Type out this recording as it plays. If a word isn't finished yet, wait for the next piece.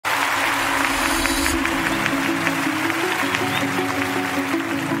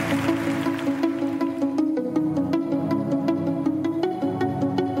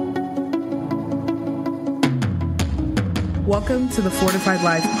Welcome to the Fortified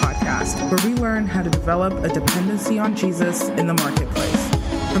Life podcast, where we learn how to develop a dependency on Jesus in the marketplace.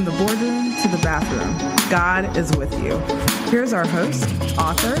 From the boardroom to the bathroom, God is with you. Here's our host,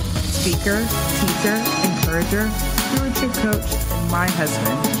 author, speaker, teacher, encourager, stewardship coach, and my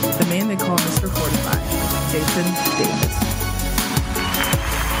husband, the man they call Mr. Fortified, Jason Davis.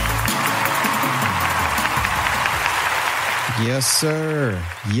 Yes, sir.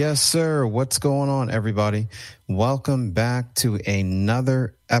 Yes, sir. What's going on, everybody? Welcome back to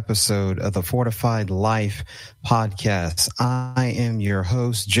another episode of the Fortified Life podcast. I am your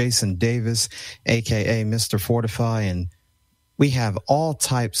host, Jason Davis, aka Mr. Fortify, and we have all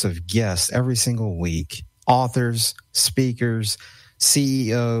types of guests every single week. Authors, speakers,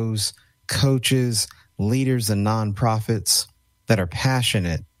 CEOs, coaches, leaders and nonprofits that are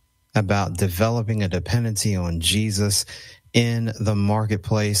passionate about developing a dependency on Jesus in the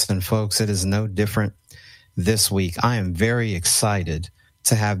marketplace. And folks, it is no different this week. I am very excited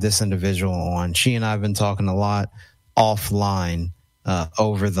to have this individual on. She and I have been talking a lot offline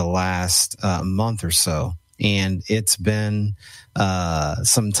over the last month or so. And it's been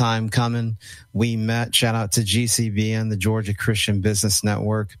some time coming. We met, shout out to GCBN, the Georgia Christian Business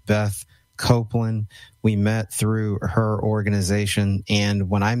Network, Beth Copeland. We met through her organization. And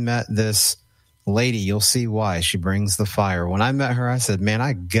when I met this lady, you'll see why. She brings the fire. When I met her, I said, man,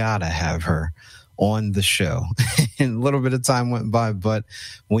 I gotta have her on the show. And a little bit of time went by, but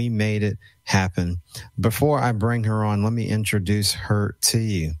we made it happen. Before I bring her on, let me introduce her to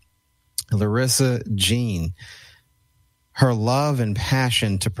you. Larissa Jean. Her love and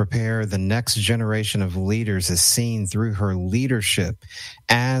passion to prepare the next generation of leaders is seen through her leadership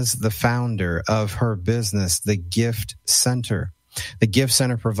as the founder of her business, the Gift Center. The Gift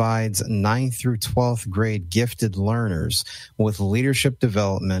Center provides 9th through 12th grade gifted learners with leadership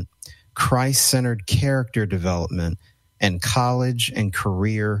development, Christ-centered character development, and college and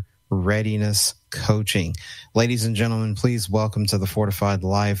career readiness coaching. Ladies and gentlemen, please welcome to the Fortified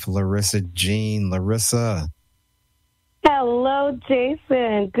Life, Larissa Jean. Larissa. Hello,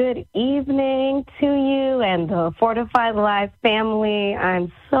 Jason. Good evening to you and the Fortified Life family.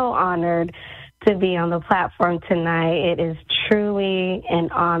 I'm so honored to be on the platform tonight. It is truly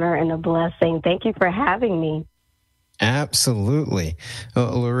an honor and a blessing. Thank you for having me. Absolutely.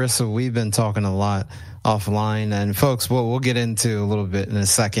 Larissa, we've been talking a lot offline, and folks, we'll get into a little bit in a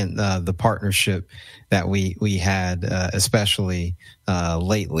second, the partnership that we had, especially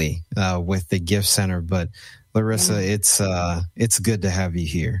lately with the Gift Center. But Larissa, it's good to have you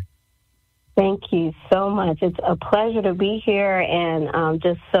here. Thank you so much. It's a pleasure to be here, and I'm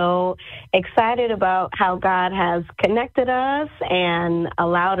just so excited about how God has connected us and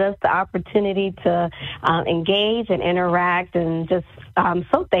allowed us the opportunity to engage and interact, and just I'm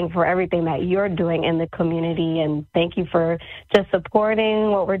so thankful for everything that you're doing in the community, and thank you for just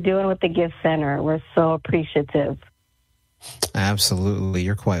supporting what we're doing with the Gift Center. We're so appreciative. Absolutely.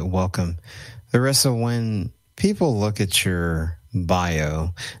 You're quite welcome. Larissa, when people look at your bio,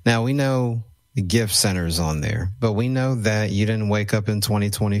 now we know the Gift Center's on there, but we know that you didn't wake up in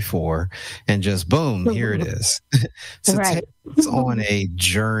 2024 and just boom, here it is. So right. Take us on a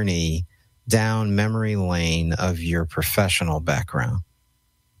journey down memory lane of your professional background.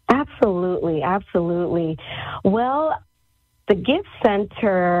 Absolutely, absolutely. Well, the Gift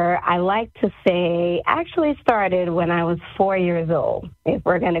Center, I like to say, actually started when I was 4 years old, if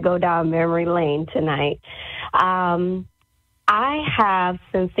we're going to go down memory lane tonight. I have,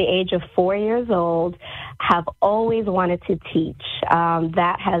 since the age of 4 years old, have always wanted to teach.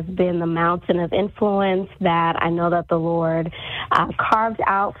 That has been the mountain of influence that I know that the Lord carved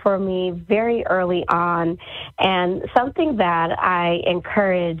out for me very early on, and something that I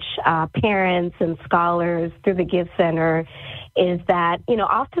encourage parents and scholars through the Gift Center is that,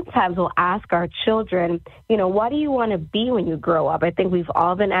 oftentimes we'll ask our children, what do you want to be when you grow up? I think we've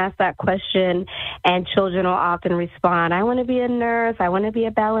all been asked that question, and children will often respond, I want to be a nurse, I want to be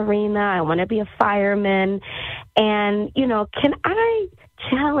a ballerina, I want to be a fireman. And, can I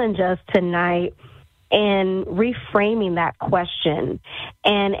challenge us tonight in reframing that question?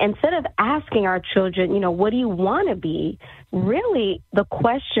 And instead of asking our children, what do you want to be? Really, the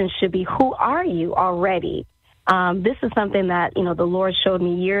question should be, who are you already? This is something that, the Lord showed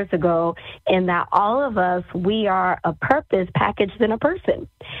me years ago, in that all of us, we are a purpose packaged in a person.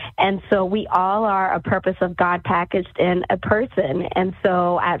 And so we all are a purpose of God packaged in a person. And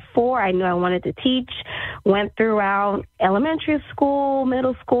so at 4, I knew I wanted to teach, went throughout elementary school,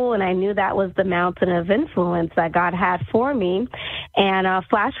 middle school, and I knew that was the mountain of influence that God had for me. And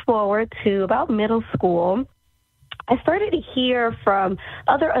flash forward to about middle school, I started to hear from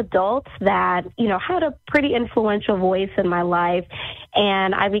other adults that, had a pretty influential voice in my life.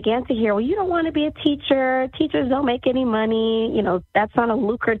 And I began to hear, well, you don't want to be a teacher. Teachers don't make any money. That's not a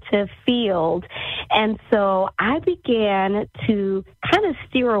lucrative field. And so I began to kind of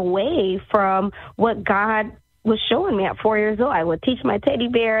steer away from what God was showing me at 4 years old. I would teach my teddy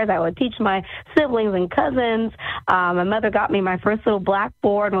bears. I would teach my siblings and cousins. My mother got me my first little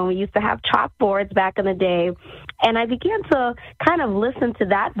blackboard when we used to have chalkboards back in the day. And I began to kind of listen to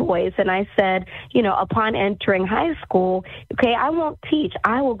that voice. And I said, upon entering high school, okay, I won't teach.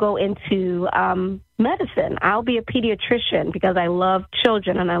 I will go into medicine. I'll be a pediatrician because I love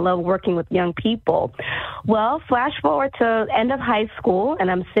children and I love working with young people. Well, flash forward to end of high school, and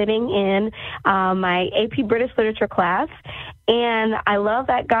I'm sitting in my AP British Literature class, and I love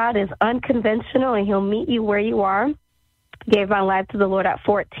that God is unconventional and He'll meet you where you are. Gave my life to the Lord at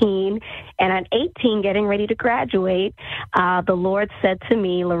 14, and at 18, getting ready to graduate, the Lord said to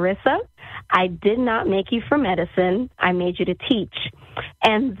me, Larissa, I did not make you for medicine. I made you to teach.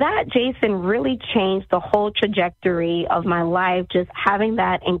 And that, Jason, really changed the whole trajectory of my life, just having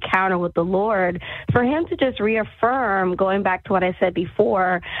that encounter with the Lord, for Him to just reaffirm, going back to what I said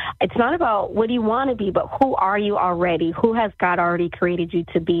before, it's not about what do you want to be, but who are you already? Who has God already created you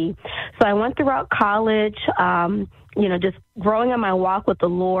to be? So I went throughout college, just growing on my walk with the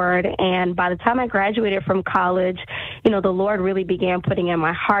Lord. And by the time I graduated from college, the Lord really began putting in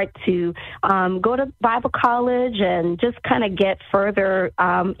my heart to go to Bible college and just kind of get further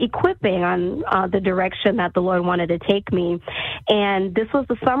equipping on the direction that the Lord wanted to take me. And this was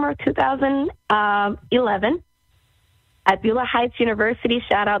the summer of 2011. At Beulah Heights University.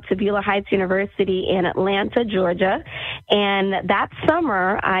 Shout out to Beulah Heights University in Atlanta, Georgia. And that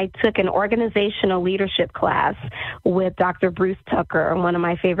summer, I took an organizational leadership class with Dr. Bruce Tucker, one of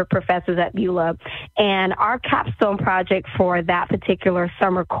my favorite professors at Beulah. And our capstone project for that particular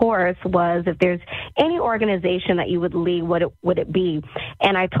summer course was, if there's any organization that you would lead, what would it be?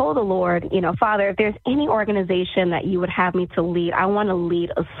 And I told the Lord, Father, if there's any organization that you would have me to lead, I want to lead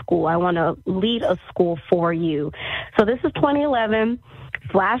a school. I want to lead a school for you. So this is 2011.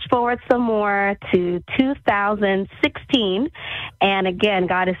 Flash forward some more to 2016. And again,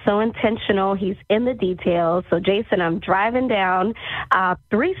 God is so intentional. He's in the details. So, Jason, I'm driving down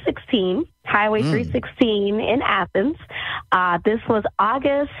 316, Highway 316 in Athens. This was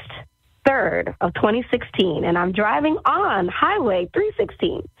August 3rd of 2016, and I'm driving on Highway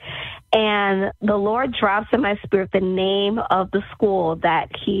 316. And the Lord drops in my spirit the name of the school that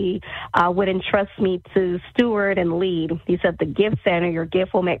He would entrust me to steward and lead. He said, the Gift Center, your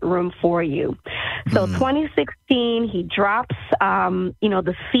gift will make room for you. So 2016, He drops,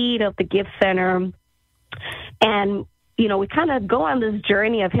 the seed of the Gift Center. And we kind of go on this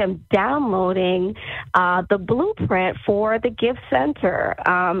journey of Him downloading the blueprint for the Gift Center.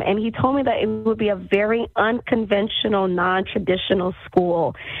 And He told me that it would be a very unconventional, non-traditional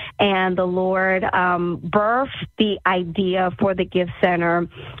school. And the Lord birthed the idea for the Gift Center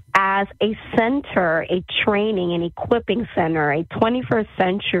as a center, a training and equipping center, a 21st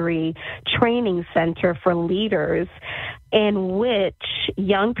century training center for leaders, in which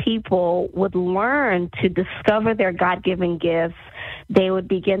young people would learn to discover their God-given gifts. They would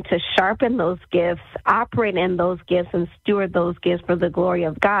begin to sharpen those gifts, operate in those gifts, and steward those gifts for the glory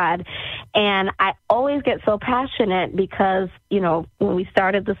of God. And I always get so passionate because, when we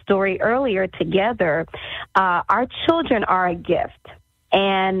started the story earlier together, our children are a gift.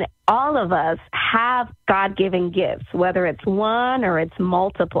 And all of us have God-given gifts, whether it's one or it's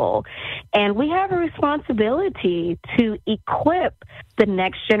multiple. And we have a responsibility to equip the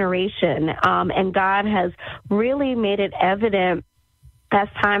next generation. And God has really made it evident as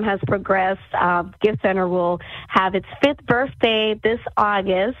time has progressed. Gift Center will have its 5th birthday this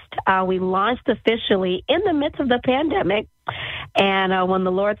August. We launched officially in the midst of the pandemic. And when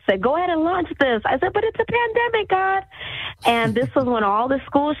the Lord said, go ahead and launch this, I said, but it's a pandemic, God. And this was when all the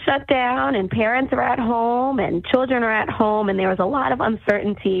schools shut down and parents are at home and children are at home, and there was a lot of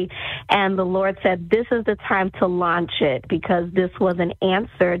uncertainty. And the Lord said, this is the time to launch it, because this was an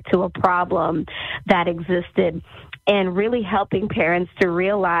answer to a problem that existed. And really helping parents to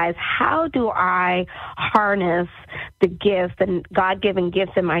realize, how do I harness the gifts and God-given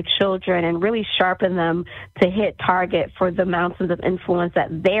gifts in my children and really sharpen them to hit target for the mountains of influence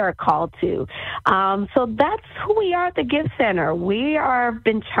that they are called to. So that's who we are at the Gift Center. We are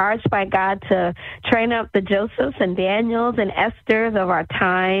been charged by God to train up the Josephs and Daniels and Esthers of our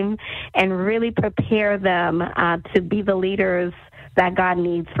time and really prepare them to be the leaders that God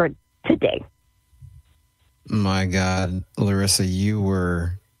needs for today. My God, Larissa, you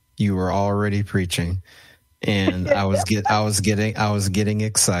were already preaching. and I was getting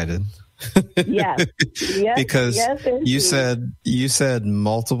excited. Yes. Because yes, you said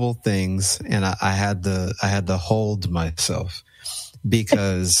multiple things, and I had to hold myself,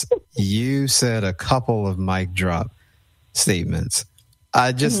 because you said a couple of mic drop statements.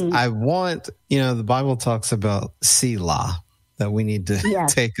 I want, the Bible talks about Selah, that we need to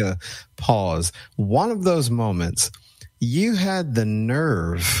take a pause. One of those moments, you had the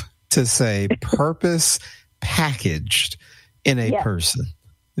nerve to say purpose packaged in a person.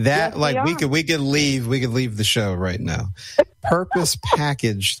 That we could leave the show right now. Purpose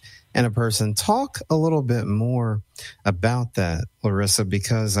packaged in a person. Talk a little bit more about that, Larissa,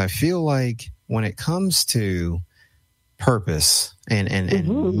 because I feel like when it comes to purpose and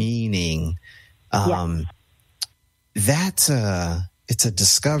meaning, it's a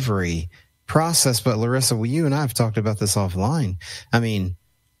discovery process. But Larissa, you and I have talked about this offline. I mean,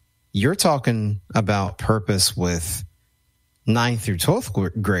 you're talking about purpose with 9th through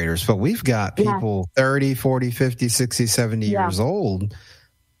 12th graders, but we've got people 30, 40, 50, 60, 70 years old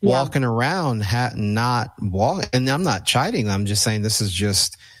walking around, and I'm not chiding them. I'm just saying this is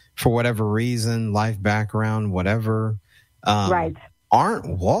just for whatever reason, life background, whatever, aren't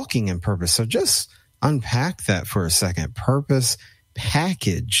walking in purpose. So just unpack that for a second. Purpose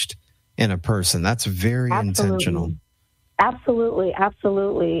packaged in a person. That's very intentional. Absolutely.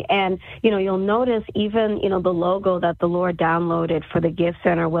 And, you'll notice even, the logo that the Lord downloaded for the Gift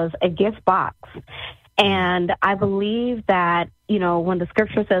Center was a gift box. And I believe that, when the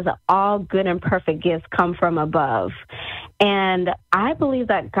scripture says that all good and perfect gifts come from above, and I believe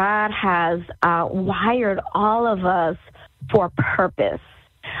that God has wired all of us for purpose.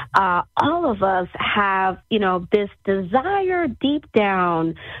 All of us have, this desire deep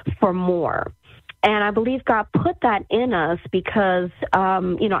down for more. And I believe God put that in us because,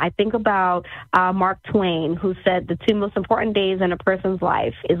 I think about Mark Twain, who said the two most important days in a person's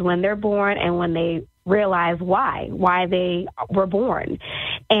life is when they're born and when they realize why they were born.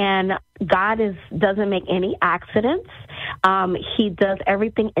 And God doesn't make any accidents. He does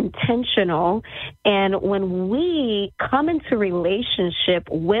everything intentional. And when we come into relationship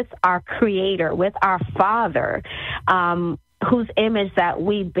with our Creator, with our Father, whose image that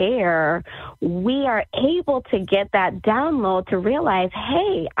we bear, we are able to get that download to realize,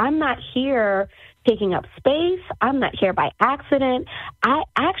 hey, I'm not here taking up space. I'm not here by accident. I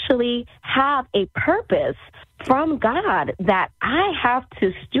actually have a purpose from God that I have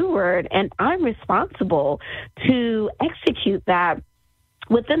to steward, and I'm responsible to execute that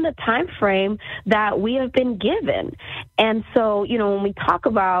within the time frame that we have been given. And so, when we talk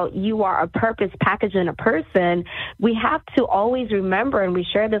about you are a purpose package in a person, we have to always remember, and we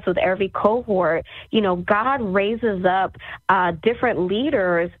share this with every cohort, God raises up different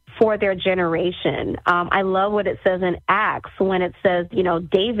leaders for their generation. I love what it says in Acts when it says,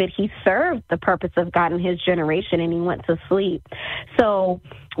 David, he served the purpose of God in his generation and he went to sleep. So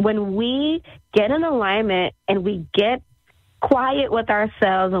when we get in alignment and we get quiet with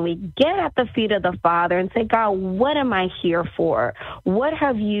ourselves and we get at the feet of the Father and say, God, what am I here for? What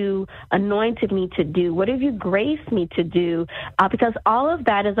have you anointed me to do? What have you graced me to do? Because all of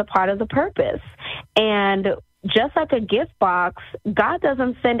that is a part of the purpose. And just like a gift box, God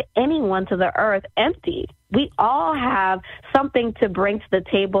doesn't send anyone to the earth empty. We all have something to bring to the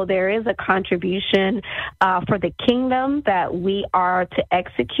table. There is a contribution for the kingdom that we are to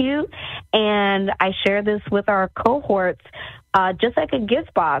execute. And I share this with our cohorts, just like a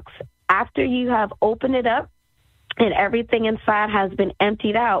gift box. After you have opened it up and everything inside has been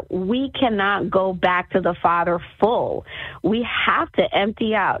emptied out, we cannot go back to the Father full. We have to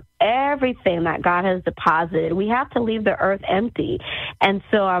empty out everything that God has deposited. We have to leave the earth empty. And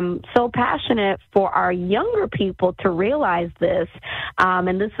so I'm so passionate for our younger people to realize this.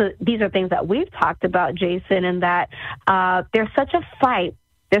 And these are things that we've talked about, Jason, and that there's such a fight.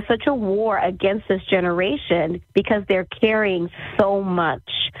 There's such a war against this generation because they're carrying so much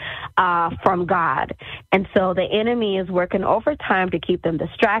from God. And so the enemy is working overtime to keep them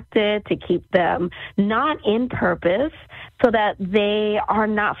distracted, to keep them not in purpose, so that they are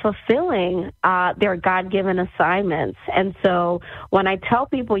not fulfilling their God-given assignments. And so when I tell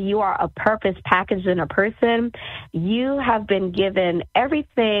people you are a purpose package in a person, you have been given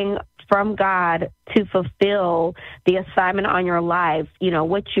everything from God to fulfill the assignment on your life.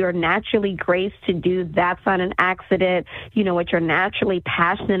 What you're naturally graced to do, that's not an accident. What you're naturally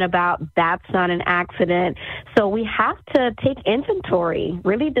passionate about, that's not an accident. So we have to take inventory,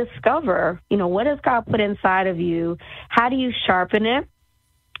 really discover, what has God put inside of you? How do you sharpen it?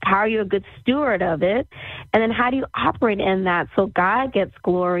 How are you a good steward of it? And then how do you operate in that so God gets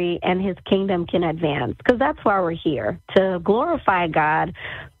glory and his kingdom can advance? Because that's why we're here, to glorify God,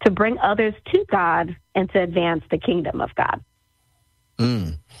 to bring others to God, and to advance the kingdom of God.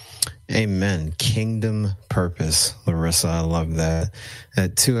 Amen. Kingdom purpose, Larissa. I love that.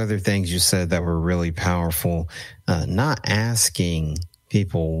 Two other things you said that were really powerful. Not asking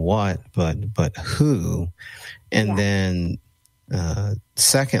people what, but who. And then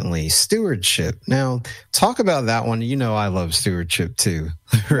secondly, stewardship. Now, talk about that one. You know, I love stewardship too,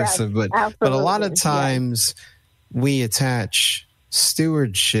 Larissa, yes, but a lot of times we attach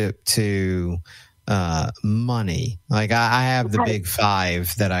stewardship to money. Like I have the big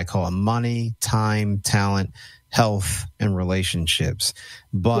five that I call money, time, talent, health, and relationships.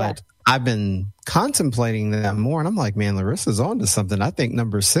 But I've been contemplating that more, and I'm like, man, Larissa's on to something. I think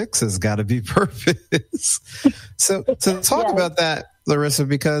number 6 has got to be purpose. So talk about that, Larissa,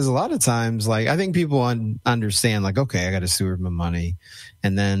 because a lot of times, like, I think people understand, like, okay, I got to steward my money,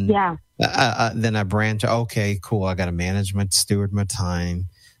 and then then I branch. Okay, cool. I got to manage steward my time,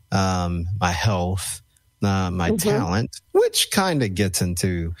 my health, my talent, which kind of gets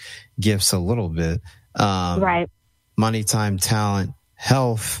into gifts a little bit. Money, time, talent,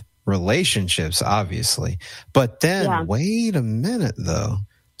 health, relationships, obviously. But then wait a minute, though.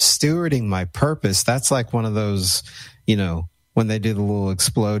 Stewarding my purpose, that's like one of those, you know, when they do the little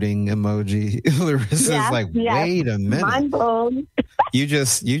exploding emoji. Larissa's like, wait a minute. Mind blown. you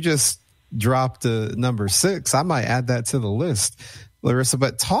just dropped number 6. I might add that to the list, Larissa.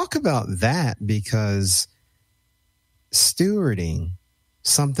 But talk about that, because stewarding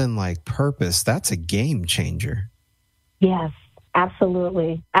something like purpose, that's a game changer. Yes.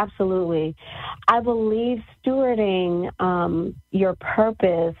 Absolutely. Absolutely. I believe stewarding your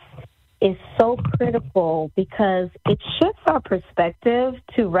purpose is so critical because it shifts our perspective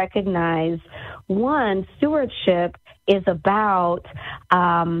to recognize, one, stewardship is about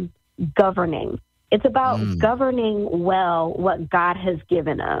governing. It's about governing well what God has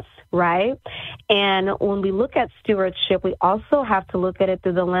given us, right? And when we look at stewardship, we also have to look at it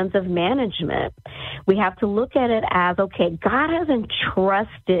through the lens of management. We have to look at it as, okay, God has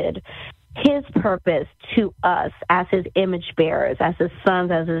entrusted his purpose to us as his image bearers, as his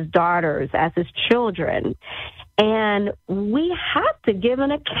sons, as his daughters, as his children. And we have to give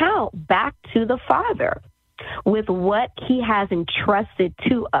an account back to the Father with what he has entrusted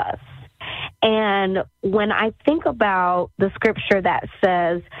to us. And when I think about the scripture that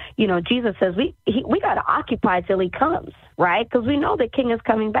says, you know, Jesus says we got to occupy till he comes, right? Because we know the king is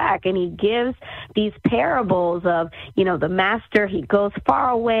coming back, and he gives these parables of, you know, the master, he goes far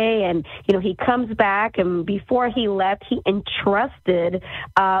away and, you know, he comes back, and before he left, he entrusted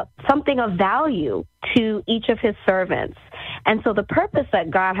something of value to each of his servants. And so the purpose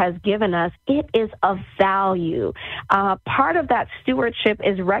that God has given us, it is of value. Part of that stewardship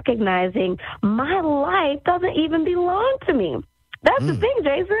is recognizing my life doesn't even belong to me. That's the thing,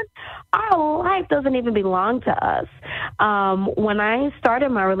 Jason. Our life doesn't even belong to us. When I started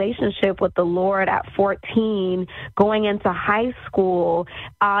my relationship with the Lord at 14, going into high school,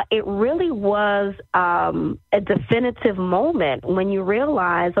 it really was a definitive moment when you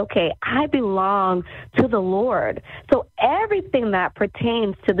realize, okay, I belong to the Lord. So everything that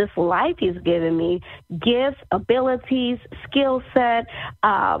pertains to this life he's given me, gifts, abilities, skill set,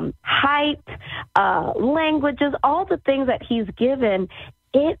 height, languages, all the things that he's given,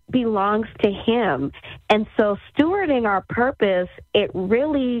 it belongs to him. And so stewarding our purpose, it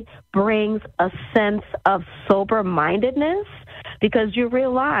really brings a sense of sober-mindedness, because you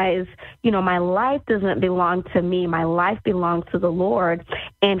realize, you know, my life doesn't belong to me. My life belongs to the Lord,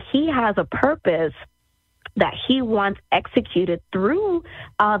 and he has a purpose that he wants executed through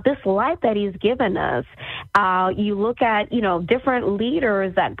this life that he's given us. You look at, you know, different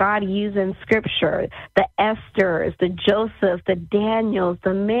leaders that God used in Scripture, the Esthers, the Josephs, the Daniels,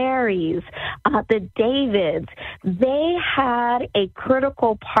 the Marys, the Davids. They had a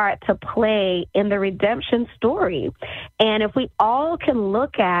critical part to play in the redemption story. And if we all can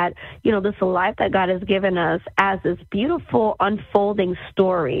look at, you know, this life that God has given us as this beautiful unfolding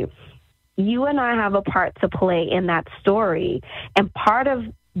story, you and I have a part to play in that story. And part of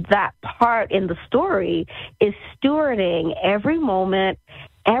that part in the story is stewarding every moment,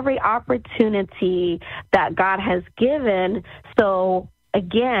 every opportunity that God has given. So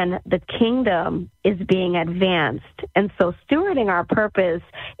again, the kingdom is being advanced. And so stewarding our purpose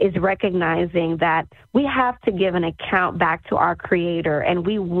is recognizing that we have to give an account back to our Creator, and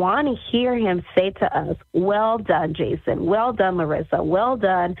we want to hear him say to us, well done, Jason. Well done, Larissa. Well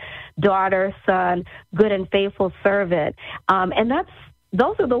done, daughter, son, good and faithful servant. And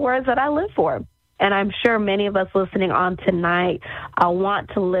those are the words that I live for. And I'm sure many of us listening on tonight want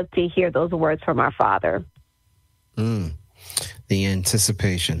to live to hear those words from our Father. The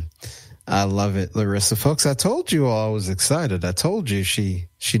anticipation. I love it, Larissa. Folks, I told you all I was excited. I told you she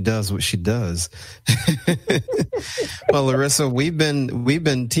does what she does. Well, Larissa, we've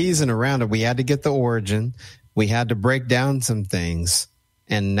been teasing around it. We had to get the origin. We had to break down some things.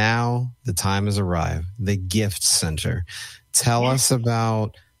 And now the time has arrived. The Gift Center. Tell us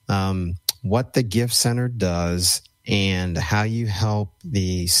about what the Gift Center does and how you help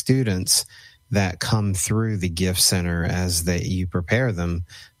the students that come through the Gift Center as you prepare them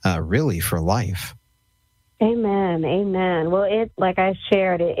really for life. Amen. Amen. Well, like I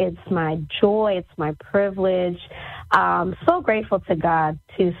shared, it's my joy. It's my privilege. So grateful to God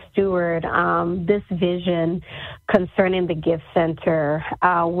to steward this vision concerning the Gift Center,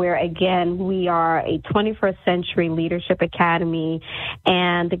 where, again, we are a 21st century leadership academy,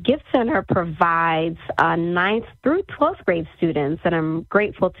 and the Gift Center provides 9th through 12th grade students, and I'm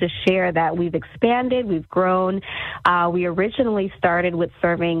grateful to share that we've expanded, we've grown. We originally started with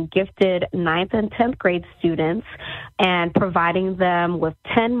serving gifted 9th and 10th grade students and providing them with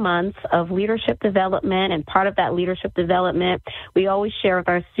 10 months of leadership development, and part of that leadership development, we always share with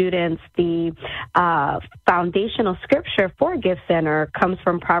our students the foundational scripture for Gift Center comes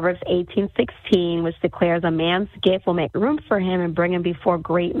from Proverbs 18:16, which declares a man's gift will make room for him and bring him before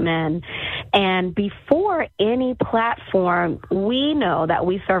great men. And before any platform, we know that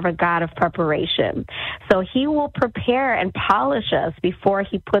we serve a God of preparation. So he will prepare and polish us before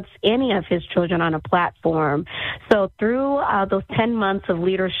he puts any of his children on a platform. So through those 10 months of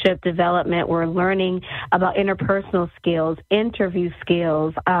leadership development, we're learning about interpersonal skills, interview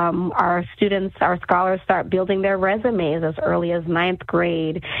skills. Our students, our scholars start building their resumes as early as 9th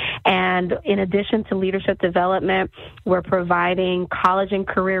grade. And in addition to leadership development, we're providing college and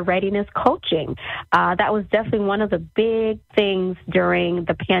career readiness coaching. That was definitely one of the big things during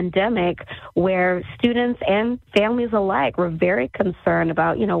the pandemic, where students and families alike were very concerned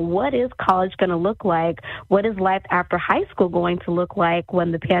about, what is college going to look like? What is life after high school going to look like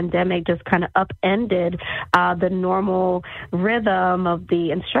when the pandemic just kind of upended the normal rhythm of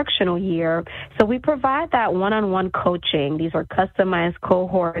the instructional year? So we provide that one-on-one coaching. These are customized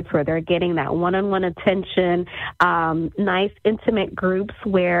cohorts where they're getting that one-on-one attention, nice intimate groups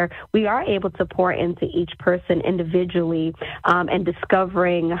where we are able to pour into each person individually and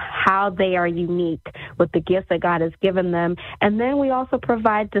discovering how they are unique with the gifts that God has given them. And then we also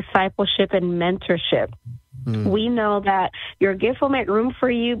provide discipleship and mentorship. We know that your gift will make room for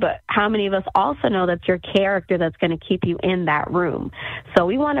you, but how many of us also know that's your character that's going to keep you in that room? So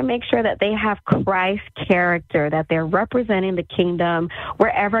we want to make sure that they have Christ character, that they're representing the kingdom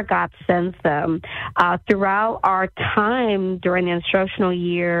wherever God sends them. Throughout our time during the instructional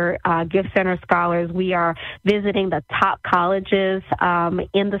year, Gift Center scholars, we are visiting the top colleges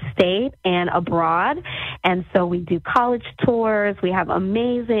in the state and abroad. And so we do college tours. We have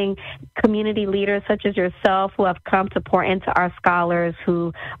amazing community leaders such as yourself who have come to pour into our scholars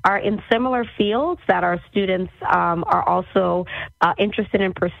who are in similar fields that our students are also interested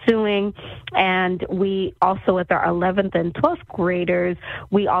in pursuing. And we also, with our 11th and 12th graders,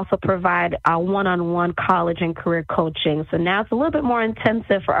 we also provide one-on-one college and career coaching. So now it's a little bit more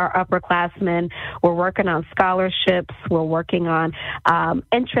intensive for our upperclassmen. We're working on scholarships. We're working on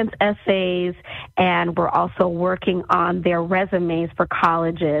entrance essays, and we're also working on their resumes for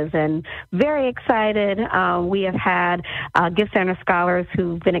colleges. And very excited. We have had Gift Center scholars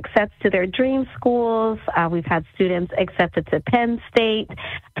who've been accepted to their dream schools. We've had students accepted to Penn State,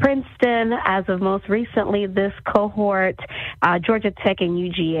 Princeton, as of most recently this cohort, Georgia Tech and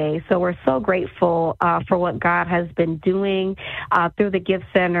UGA. So we're so grateful for what God has been doing through the Gift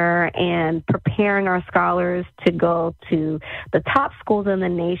Center and preparing our scholars to go to the top schools in the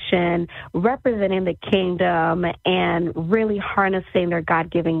nation, representing the kingdom and really harnessing their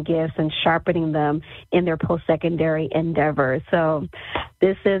God-given gifts and sharpening them in their post-secondary endeavors. So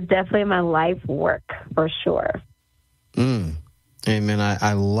this is definitely my life work for sure. Amen.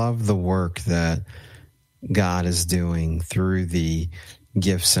 I love the work that God is doing through the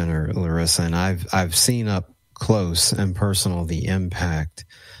Gift Center, Larissa, and I've seen up close and personal the impact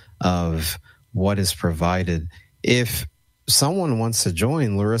of what is provided. If someone wants to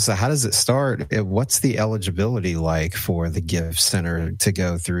join, Larissa, how does it start? What's the eligibility like for the Gift Center to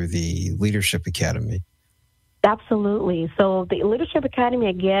go through the Leadership Academy? Absolutely. So the Leadership Academy,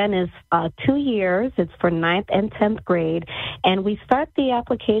 again, is 2 years. It's for 9th and 10th grade. And we start the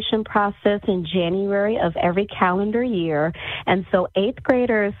application process in January of every calendar year. And so 8th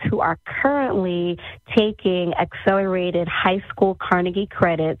graders who are currently taking accelerated high school Carnegie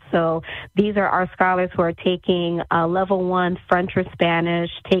credits, so these are our scholars who are taking level 1 French or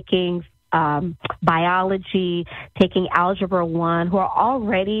Spanish, taking biology, taking Algebra 1, who are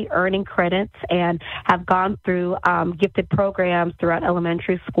already earning credits and have gone through gifted programs throughout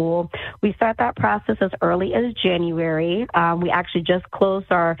elementary school. We start that process as early as January. We actually just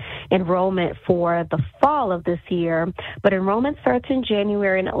closed our enrollment for the fall of this year, but enrollment starts in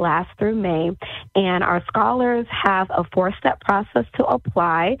January and it lasts through May. And our scholars have a 4-step process to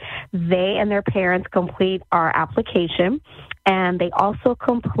apply. They and their parents complete our application, and they also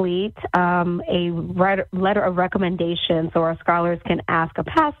complete a letter of recommendation, so our scholars can ask a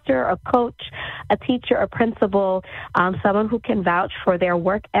pastor, a coach, a teacher, a principal, someone who can vouch for their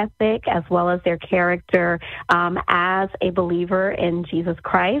work ethic as well as their character as a believer in Jesus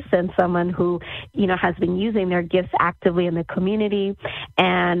Christ, and someone who, has been using their gifts actively in the community.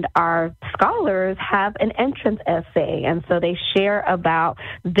 And our scholars have an entrance essay, and so they share about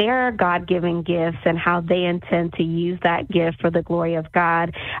their God-given gifts and how they intend to use that gift for the glory of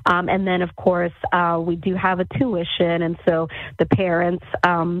God. And then, of course, we do have a tuition, and so the parents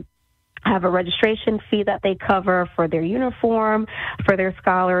have a registration fee that they cover for their uniform, for their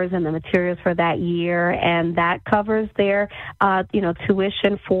scholars, and the materials for that year, and that covers their,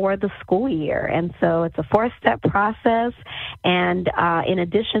 tuition for the school year. And so it's a 4-step process, and in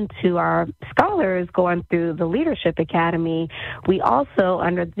addition to our scholars going through the Leadership Academy, we also,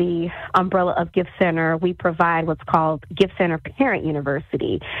 under the umbrella of Gift Center, we provide what's called Gift Center Parent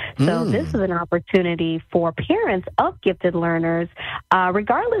University. So this is an opportunity for parents of gifted learners,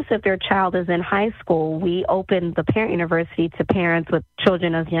 regardless if their child is in high school. We open the Parent University to parents with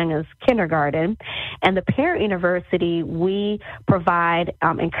children as young as kindergarten. And the Parent University, we provide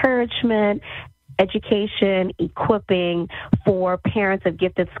encouragement, education, equipping for parents of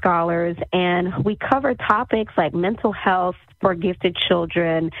gifted scholars. And we cover topics like mental health for gifted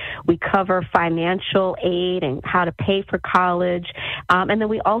children. We cover financial aid and how to pay for college. And then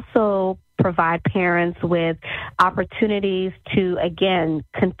we also provide parents with opportunities to, again,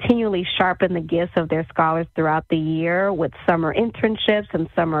 continually sharpen the gifts of their scholars throughout the year with summer internships and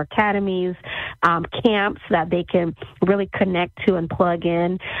summer academies, camps that they can really connect to and plug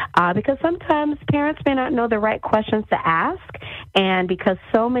in. Because sometimes parents may not know the right questions to ask, and because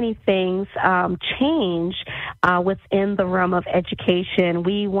so many things change within the realm of education,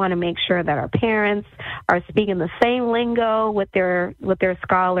 we want to make sure that our parents are speaking the same lingo with their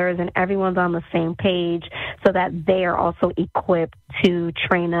scholars, and everyone's on the same page so that they are also equipped to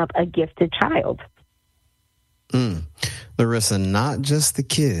train up a gifted child. Larissa, not just the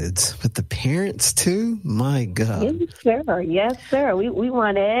kids, but the parents too? My God. Yes, sir. We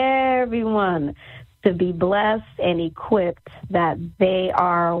want everyone to be blessed and equipped that they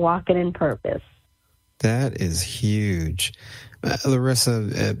are walking in purpose. That is huge.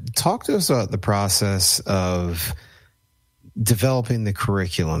 Larissa, talk to us about the process of developing the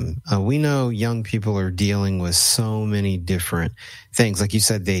curriculum. We know young people are dealing with so many different things. Like you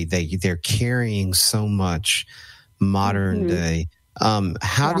said, they're carrying so much modern day.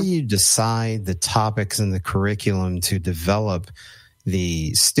 How do you decide the topics in the curriculum to develop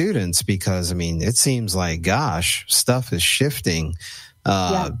the students? Because, it seems like, gosh, stuff is shifting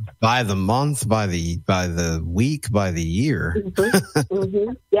by the month, by the week, by the year.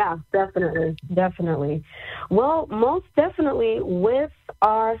 Yeah, definitely. Well, most definitely with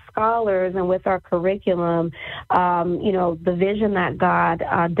our scholars and with our curriculum, the vision that God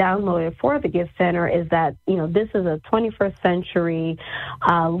downloaded for the Gift Center is that, this is a 21st century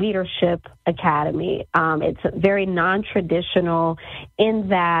leadership academy. It's very non-traditional in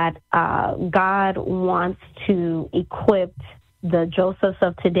that God wants to equip the Josephs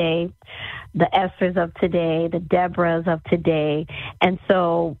of today, the Esthers of today, the Deborahs of today. And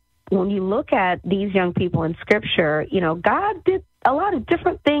so when you look at these young people in Scripture, God did a lot of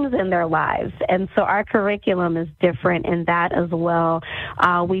different things in their lives. And so our curriculum is different in that as well.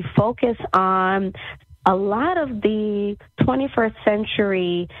 We focus on a lot of the 21st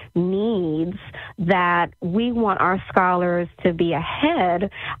century needs that we want our scholars to be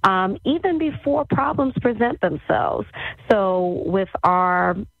ahead, even before problems present themselves. So with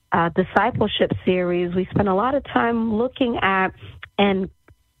our discipleship series, we spend a lot of time looking at and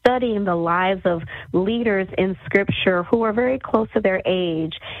studying the lives of leaders in Scripture who are very close to their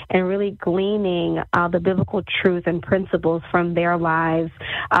age and really gleaning the biblical truth and principles from their lives.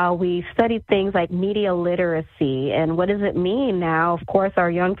 We studied things like media literacy and what does it mean now. Of course,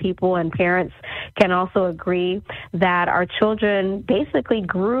 our young people and parents can also agree that our children basically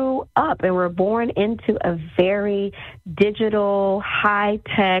grew up and were born into a very digital,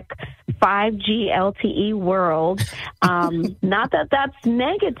 high-tech, 5G LTE world. Not that that's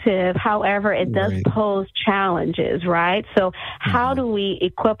negative. However, it does pose challenges, right? So how do we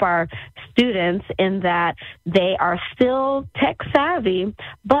equip our students in that they are still tech savvy,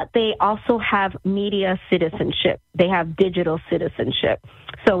 but they also have media citizenship? They have digital citizenship.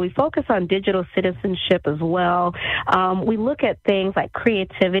 So we focus on digital citizenship as well. We look at things like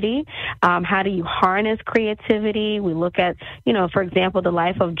creativity. How do you harness creativity? We look at, for example, the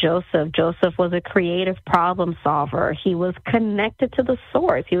life of Joseph. Joseph was a creative problem solver. He was connected to the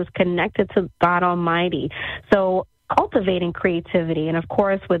source. He was connected to God Almighty. So cultivating creativity. And, of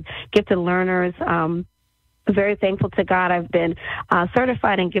course, with gifted learners, very thankful to God. I've been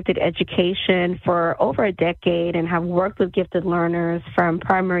certified in gifted education for over a decade and have worked with gifted learners from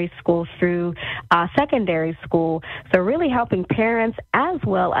primary school through secondary school. So really helping parents as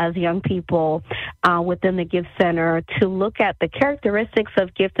well as young people within the Gift Center to look at the characteristics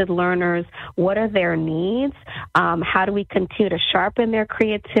of gifted learners. What are their needs? How do we continue to sharpen their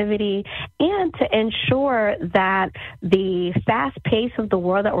creativity and to ensure that the fast pace of the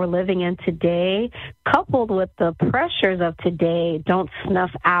world that we're living in today, coupled with the pressures of today, don't snuff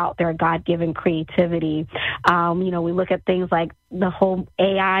out their God-given creativity. We look at things like the whole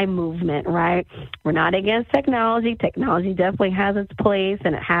AI movement, right? We're not against technology. Technology definitely has its place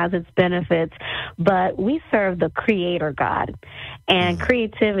and it has its benefits, but we serve the Creator God, and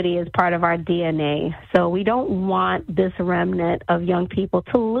creativity is part of our DNA. So we don't want this remnant of young people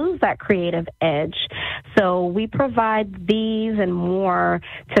to lose that creative edge. So we provide these and more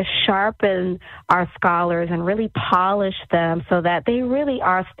to sharpen our scholars and really polish them so that they really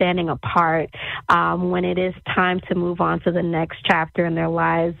are standing apart when it is time to move on to the next chapter in their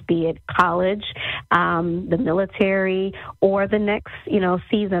lives, be it college, the military, or the next,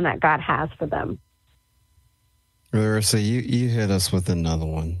 season that God has for them. Larissa, you hit us with another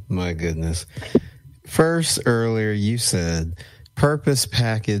one. My goodness. First, earlier, you said purpose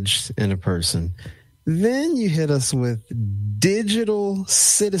packaged in a person. Then you hit us with digital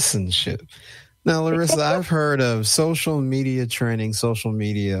citizenship. Now, Larissa, I've heard of social media training, social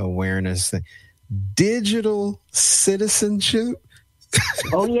media awareness, digital citizenship.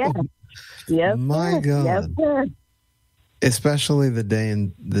 Oh, yeah. Yes, my God. Yes, sir. Especially the day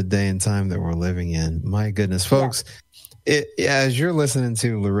and time that we're living in. My goodness, folks. As you're listening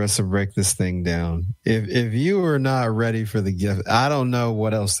to Larissa break this thing down, if you are not ready for the gift, I don't know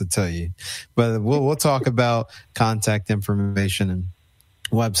what else to tell you. But we'll talk about contact information and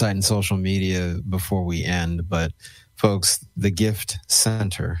website and social media before we end. But folks, the Gift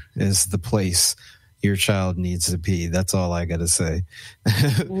Center is the place your child needs to be. That's all I got to say.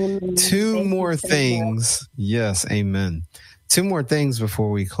 Two more things. Yes, amen. Two more things before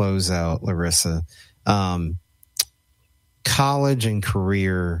we close out, Larissa. College and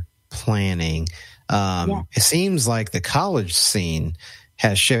career planning. It seems like the college scene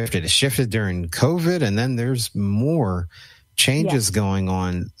has shifted. It shifted during COVID, and then there's more changes going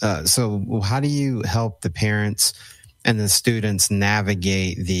on. So how do you help the parents and the students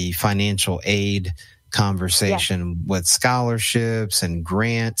navigate the financial aid conversation with scholarships and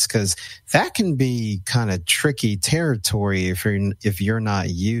grants? Because that can be kind of tricky territory if you're not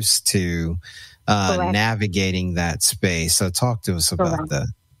used to navigating that space. So talk to us about that.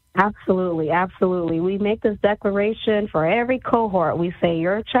 Absolutely. We make this declaration for every cohort. We say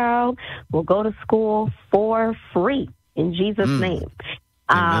your child will go to school for free in Jesus' name.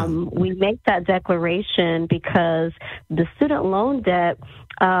 We make that declaration because the student loan debt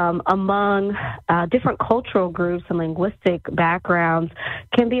among different cultural groups and linguistic backgrounds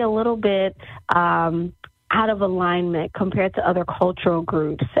can be a little bit out of alignment compared to other cultural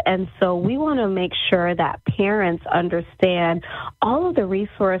groups. And so we want to make sure that parents understand all of the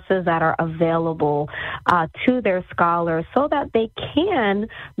resources that are available to their scholars so that they can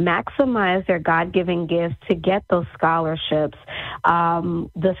maximize their God-given gifts to get those scholarships.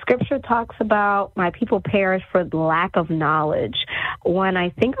 The scripture talks about my people perish for the lack of knowledge. when I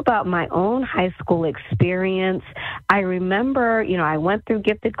think about my own high school experience, I remember, I went through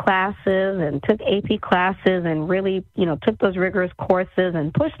gifted classes and took AP classes and really, took those rigorous courses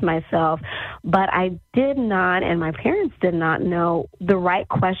and pushed myself. But I did not, and my parents did not know the right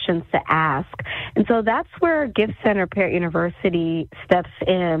questions to ask. And so that's where Gift Center Parent University steps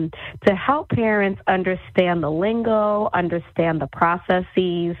in to help parents understand the lingo, understand the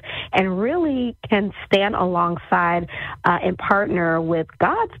processes, and really can stand alongside and partner with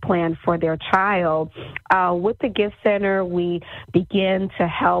God's plan for their child. With the Gift Center, we begin to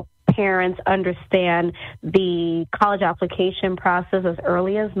help parents understand the college application process as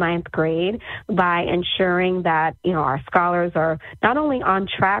early as ninth grade by ensuring that, our scholars are not only on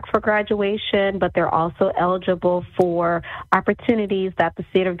track for graduation, but they're also eligible for opportunities that the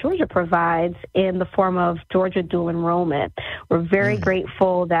state of Georgia provides in the form of Georgia dual enrollment. We're very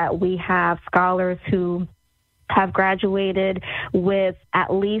grateful that we have scholars who have graduated with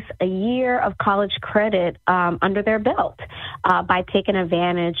at least a year of college credit under their belt by taking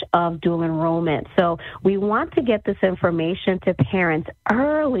advantage of dual enrollment. So we want to get this information to parents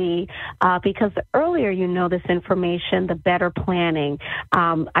early because the earlier you know this information, the better planning.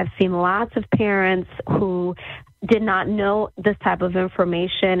 I've seen lots of parents who did not know this type of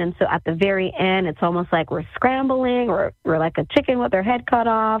information. And so at the very end, it's almost like we're scrambling or we're like a chicken with their head cut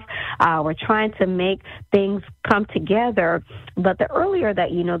off. We're trying to make things come together. But the earlier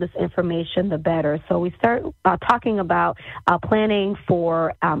that you know this information, the better. So we start talking about planning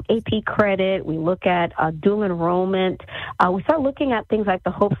for AP credit. We look at dual enrollment. We start looking at things like the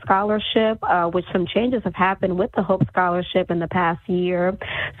Hope Scholarship, which some changes have happened with the Hope Scholarship in the past year,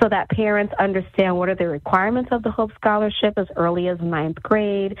 so that parents understand what are the requirements of the Hope Scholarship as early as ninth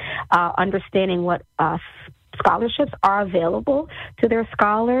grade, understanding what scholarships are available to their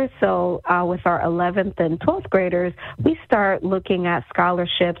scholars. So with our 11th and 12th graders, we start looking at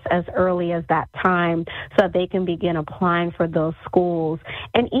scholarships as early as that time so that they can begin applying for those schools.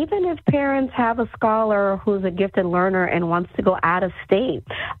 And even if parents have a scholar who's a gifted learner and wants to go out of state,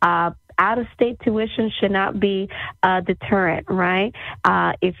 out-of-state tuition should not be a deterrent, right?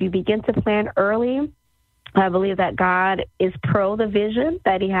 If you begin to plan early, I believe that God is pro the vision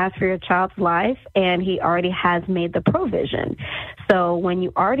that he has for your child's life, and he already has made the provision. So when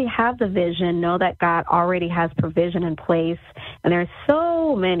you already have the vision, know that God already has provision in place, and there's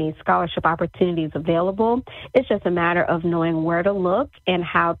so many scholarship opportunities available. It's just a matter of knowing where to look and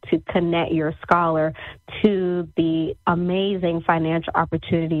how to connect your scholar to the amazing financial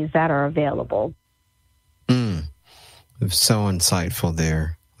opportunities that are available. So insightful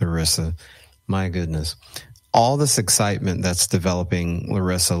there, Larissa. My goodness. All this excitement that's developing,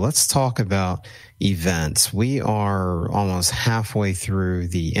 Larissa, let's talk about events. We are almost halfway through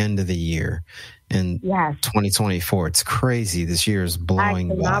the end of the year in 2024. It's crazy. This year is blowing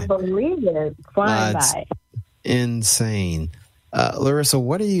by. I cannot believe it. Flying by. Insane. Larissa,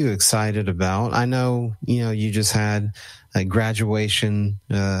 what are you excited about? I know, you just had a graduation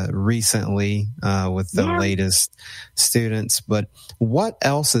recently with the latest students, but what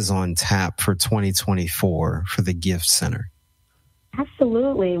else is on tap for 2024 for the Gift Center?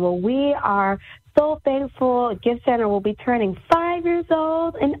 Absolutely. Well, we are so thankful. Gift Center will be turning 5 years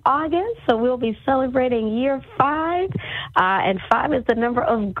old in August, so we'll be celebrating year 5, and 5 is the number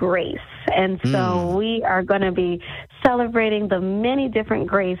of grace. And so we are going to be celebrating the many different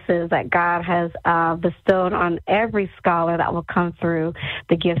graces that God has bestowed on every scholar that will come through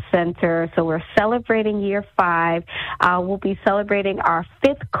the Gift Center. So we're celebrating year 5. We'll be celebrating our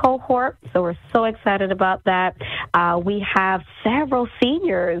 5th cohort, so we're so excited about that. We have several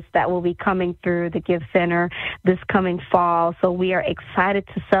seniors that will be coming through the Gift Center this coming fall, so we are excited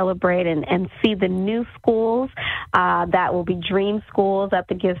to celebrate and see the new schools that will be dream schools that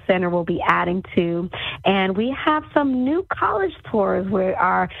the Gift Center will be adding to. And we have some new college tours. We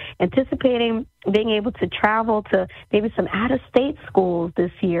are anticipating being able to travel to maybe some out-of-state schools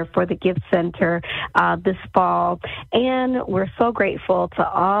this year for the Gift Center this fall. And we're so grateful to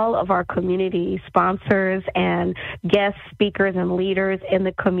all of our community sponsors and guest speakers and leaders in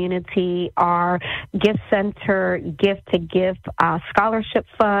the community. Our Gift Center Gift to Gift Scholarship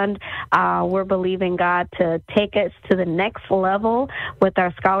Fund, we're believing God to take us to the next level with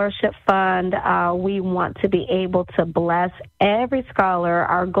our scholarship fund. We want to be able to bless every scholar.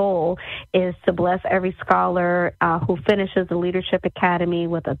 Our goal is to bless every scholar who finishes the Leadership Academy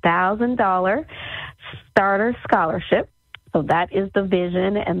with $1,000 starter scholarship So that is the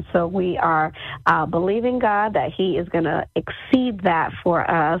vision. And so we are believing God that he is going to exceed that for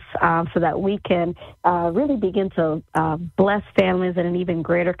us so that we can really begin to bless families in an even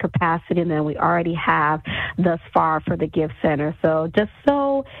greater capacity than we already have thus far for the Gift Center. So just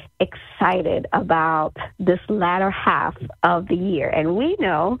so excited about this latter half of the year. And we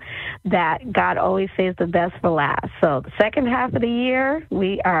know that God always saves the best for last. So the second half of the year,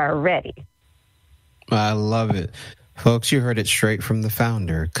 we are ready. I love it. Folks, you heard it straight from the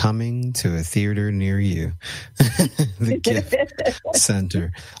founder, coming to a theater near you, the Gift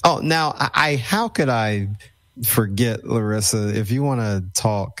Center. Oh, now, how could I forget, Larissa, if you want to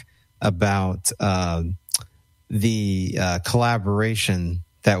talk about the collaboration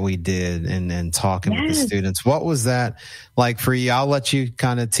that we did and talking with the students. What was that like for you? I'll let you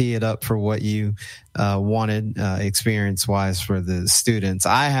kind of tee it up for what you wanted experience-wise for the students.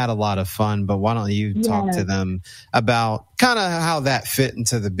 I had a lot of fun, but why don't you talk to them about kind of how that fit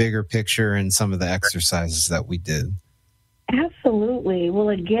into the bigger picture and some of the exercises that we did? Absolutely. Well,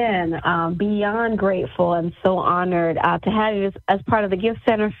 again, beyond grateful and so honored to have you as part of the Gift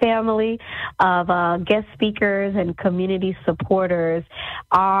Center family of guest speakers and community supporters.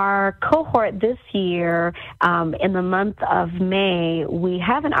 Our cohort this year, in the month of May, we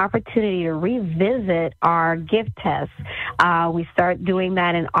have an opportunity to revisit our gift test. We start doing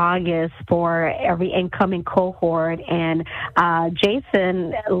that in August for every incoming cohort, and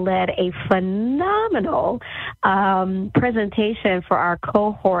Jason led a phenomenal presentation for our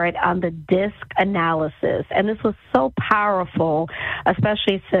cohort on the DISC analysis. And this was so powerful,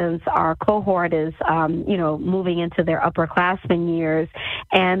 especially since our cohort is, moving into their upperclassmen years.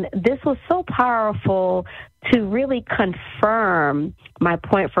 And this was so powerful to really confirm my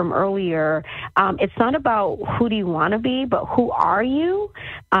point from earlier. It's not about who do you want to be, but who are you?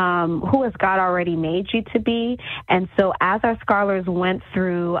 Who has God already made you to be? And so as our scholars went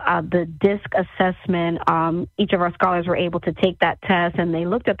through the DISC assessment, each of our scholars were able to take that test, and they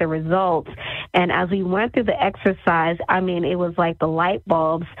looked at the results. And as we went through the exercise, it was like the light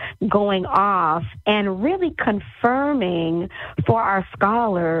bulbs going off and really confirming for our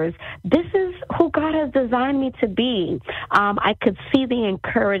scholars, this is who God has designed me to be. I could see the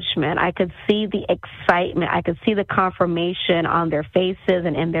encouragement. I could see the excitement. I could see the confirmation on their faces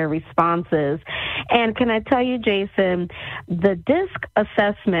and in their responses. And can I tell you, Jason, the DISC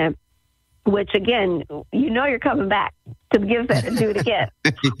assessment, which, again, you're coming back to the Gift Center and do it again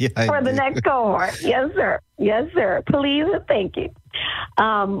for the next cohort. Yes, sir. Yes, sir. Please and thank you.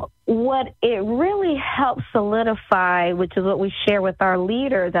 What it really helps solidify, which is what we share with our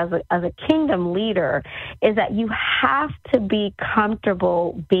leaders as a kingdom leader, is that you have to be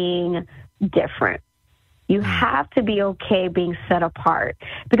comfortable being different. You have to be okay being set apart,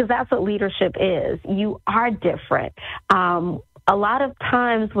 because that's what leadership is. You are different. A lot of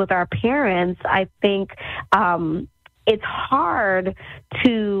times with our parents, I think it's hard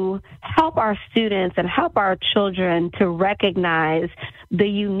to help our students and help our children to recognize the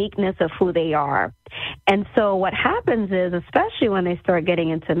uniqueness of who they are. And so what happens is, especially when they start getting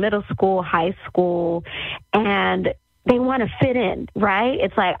into middle school, high school, and they want to fit in, right?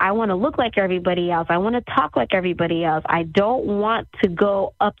 It's like, I want to look like everybody else. I want to talk like everybody else. I don't want to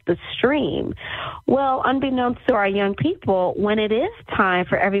go up the stream. Well, unbeknownst to our young people, when it is time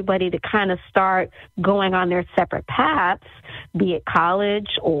for everybody to kind of start going on their separate paths, be it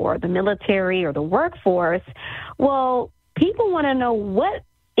college or the military or the workforce, well, people want to know, what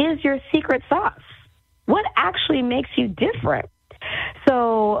is your secret sauce? What actually makes you different?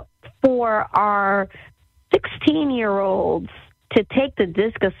 So for our 16-year-olds to take the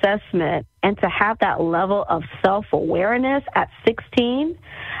DISC assessment and to have that level of self-awareness at 16,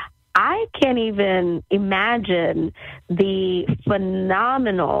 I can't even imagine the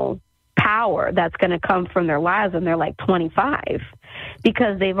phenomenal power that's going to come from their lives when they're like 25,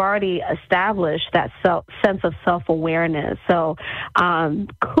 because they've already established that sense of self-awareness. So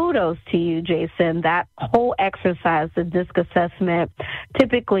kudos to you, Jason. That whole exercise, the DISC assessment,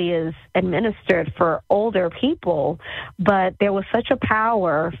 typically is administered for older people, but there was such a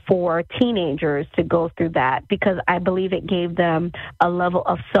power for teenagers to go through that, because I believe it gave them a level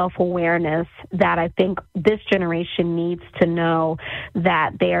of self-awareness that I think this generation needs to know,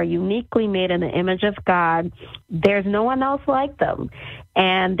 that they are uniquely made in the image of God. There's no one else like them,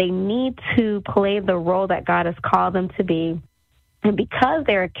 and they need to play the role that God has called them to be. And because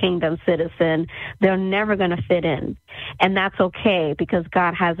they're a kingdom citizen, they're never going to fit in. And that's okay, because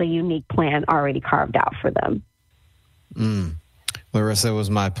God has a unique plan already carved out for them. Larissa, it was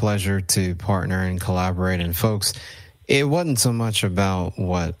my pleasure to partner and collaborate. And folks, it wasn't so much about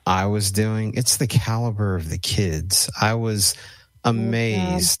what I was doing. It's the caliber of the kids. I was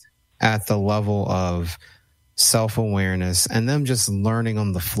amazed at the level of self-awareness and them just learning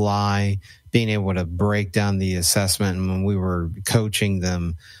on the fly, being able to break down the assessment. And when we were coaching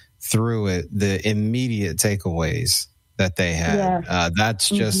them through it, the immediate takeaways that they had, that's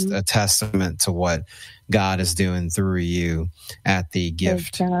just a testament to what God is doing through you at the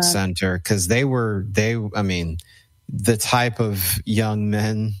Gift Center. Because the type of young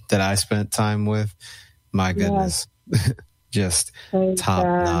men that I spent time with, my goodness, just top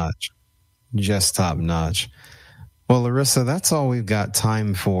notch. Just top notch. Well, Larissa, that's all we've got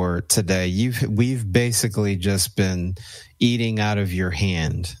time for today. We've basically just been eating out of your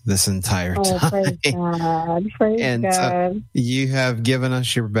hand this entire time. Praise God. Praise God. You have given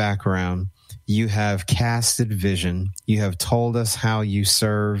us your background. You have casted vision. You have told us how you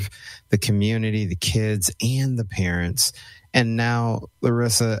serve the community, the kids, and the parents. And now,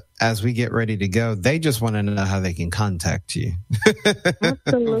 Larissa, as we get ready to go, they just want to know how they can contact you.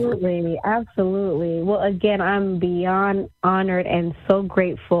 Absolutely. Absolutely. Well, again, I'm beyond honored and so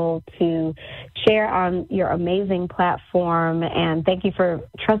grateful to share on your amazing platform. And thank you for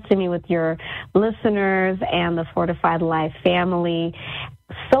trusting me with your listeners and the Fortified Life family.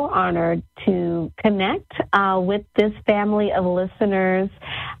 So honored to connect with this family of listeners.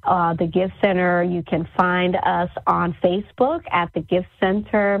 The Gift Center, you can find us on Facebook at the Gift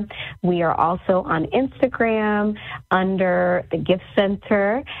Center. We are also on Instagram under the Gift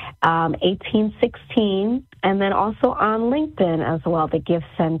Center 1816, and then also on LinkedIn as well, the Gift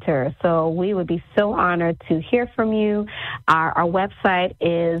Center. So we would be so honored to hear from you. Our website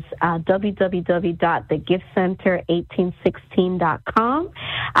is www.thegiftcenter1816.com.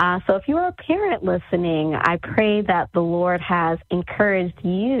 So if you're a parent listening, I pray that the Lord has encouraged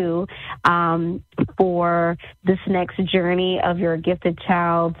you for this next journey of your gifted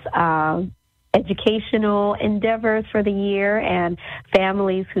child's educational endeavors for the year, and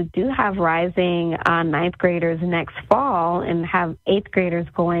families who do have rising ninth graders next fall and have eighth graders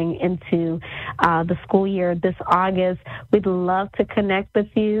going into the school year this August. We'd love to connect with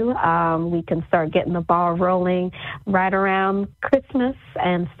you. We can start getting the ball rolling right around Christmas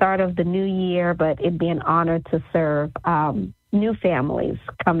and start of the new year, but it'd be an honor to serve new families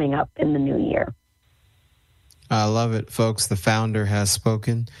coming up in the new year. I love it, folks. The founder has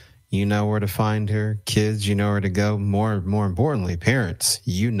spoken. You know where to find her. Kids, you know where to go. More importantly, parents,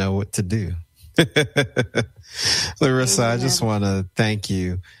 you know what to do. Larissa, I just want to thank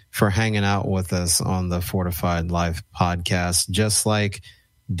you for hanging out with us on the Fortified Life podcast. Just like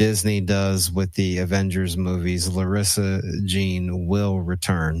Disney does with the Avengers movies, Larissa Jean will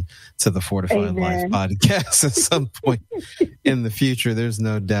return to the Fortified Life podcast at some point in the future. There's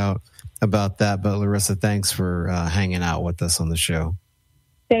no doubt about that. But Larissa, thanks for hanging out with us on the show.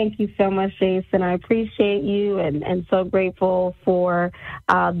 Thank you so much, Jason. I appreciate you and so grateful for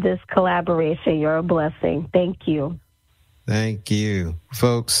this collaboration. You're a blessing. Thank you. Thank you.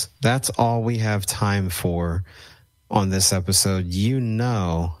 Folks, that's all we have time for on this episode. You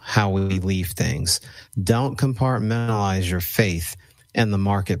know how we leave things. Don't compartmentalize your faith in the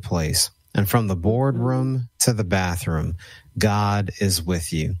marketplace. And from the boardroom to the bathroom, God is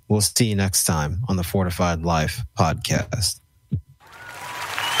with you. We'll see you next time on the Fortified Life podcast.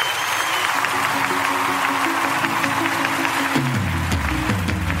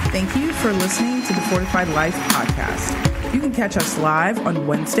 Thank you for listening to the Fortified Life podcast. You can catch us live on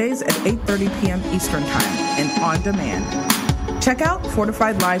Wednesdays at 8:30 p.m. Eastern Time and on demand. Check out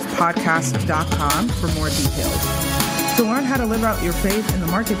fortifieddlifepodcast.com for more details. To learn how to live out your faith in the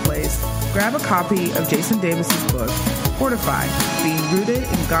marketplace, grab a copy of Jason Davis's book, Fortified, Being Rooted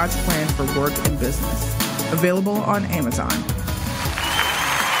in God's Plan for Work and Business, available on Amazon.